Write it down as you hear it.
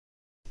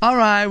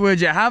Alright,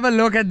 would you have a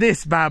look at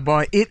this bad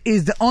boy? It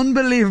is the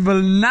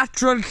unbelievable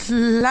natural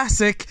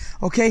classic,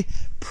 okay,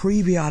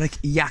 prebiotic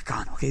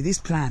Yaccon. Okay, this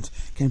plant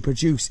can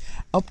produce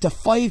up to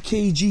 5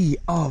 kg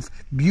of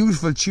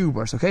beautiful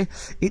tubers, okay?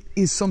 It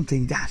is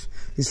something that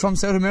is from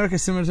South America,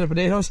 similar to the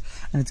potatoes,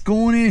 and it's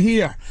going in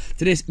here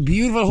to this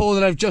beautiful hole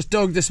that I've just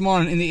dug this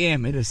morning in the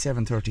AM. It is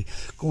 7:30.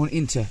 Going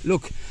into,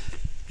 look,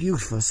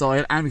 beautiful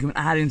soil, and we can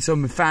add in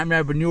some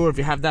farmyard manure if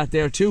you have that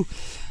there too.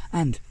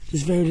 And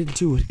there's very little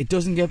to it. It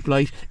doesn't get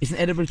blight. It's an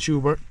edible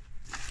tuber,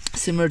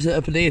 similar to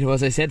a potato,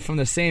 as I said, from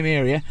the same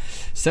area,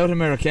 South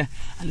America.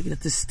 And look at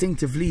that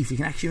distinctive leaf. You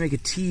can actually make a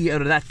tea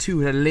out of that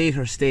too at a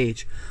later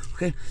stage.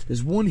 Okay,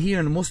 there's one here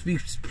and it must be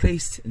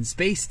placed and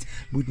spaced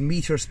with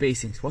meter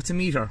spacings. What's a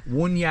meter?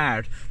 1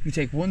 yard. You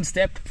take one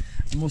step,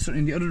 and most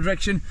in the other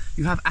direction,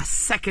 you have a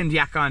second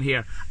Yaccon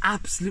here.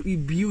 Absolutely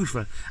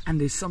beautiful.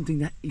 And there's something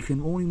that you can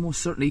only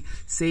most certainly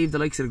save the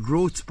likes of the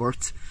growth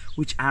spurts,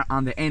 which are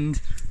on the end.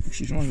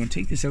 Actually, I'm going to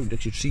take this out and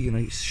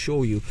actually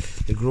show you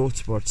the growth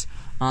spurts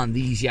on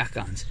these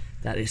Yaccons.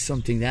 That is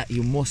something that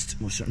you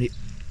must most certainly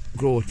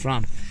grow it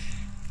from.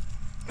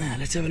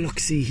 Let's have a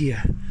look, see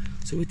here.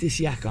 So with this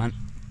Yaccon,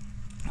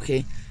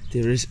 okay,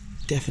 there is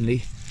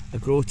definitely a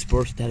growth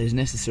spurt that is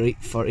necessary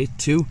for it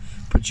to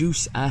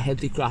produce a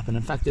healthy crop. And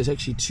in fact, there's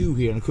actually 2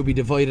 here, and it could be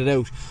divided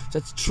out. So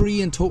that's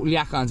 3 in total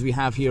Yaccons we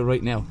have here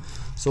right now.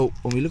 So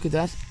when we look at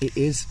that, it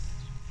is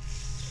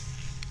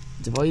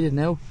divided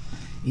now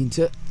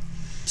into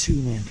 2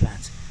 main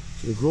plants.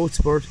 So the growth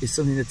spurt is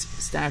something that's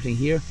starting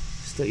here,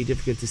 slightly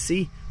difficult to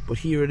see, but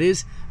here it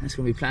is, and it's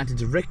going to be planted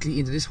directly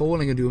into this hole.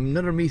 I'm going to do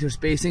another meter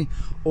spacing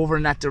over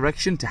in that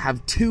direction to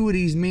have 2 of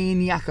these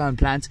main Yaccon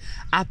plants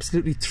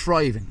absolutely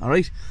thriving.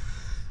 Alright,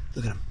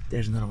 look at them,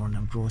 there's another one of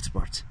them growth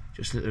spurts,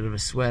 just a little bit of a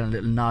swell and a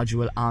little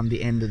nodule on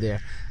the end of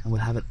there, and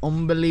we'll have an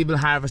unbelievable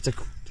harvest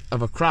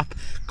of a crop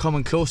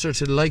coming closer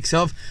to the likes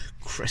of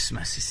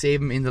Christmas.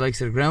 Save them in the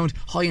likes of the ground,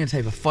 high in a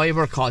type of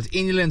fibre called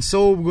inulin,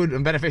 so good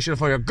and beneficial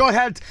for your gut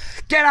health.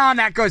 Get on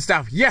that good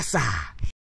stuff, yes sir.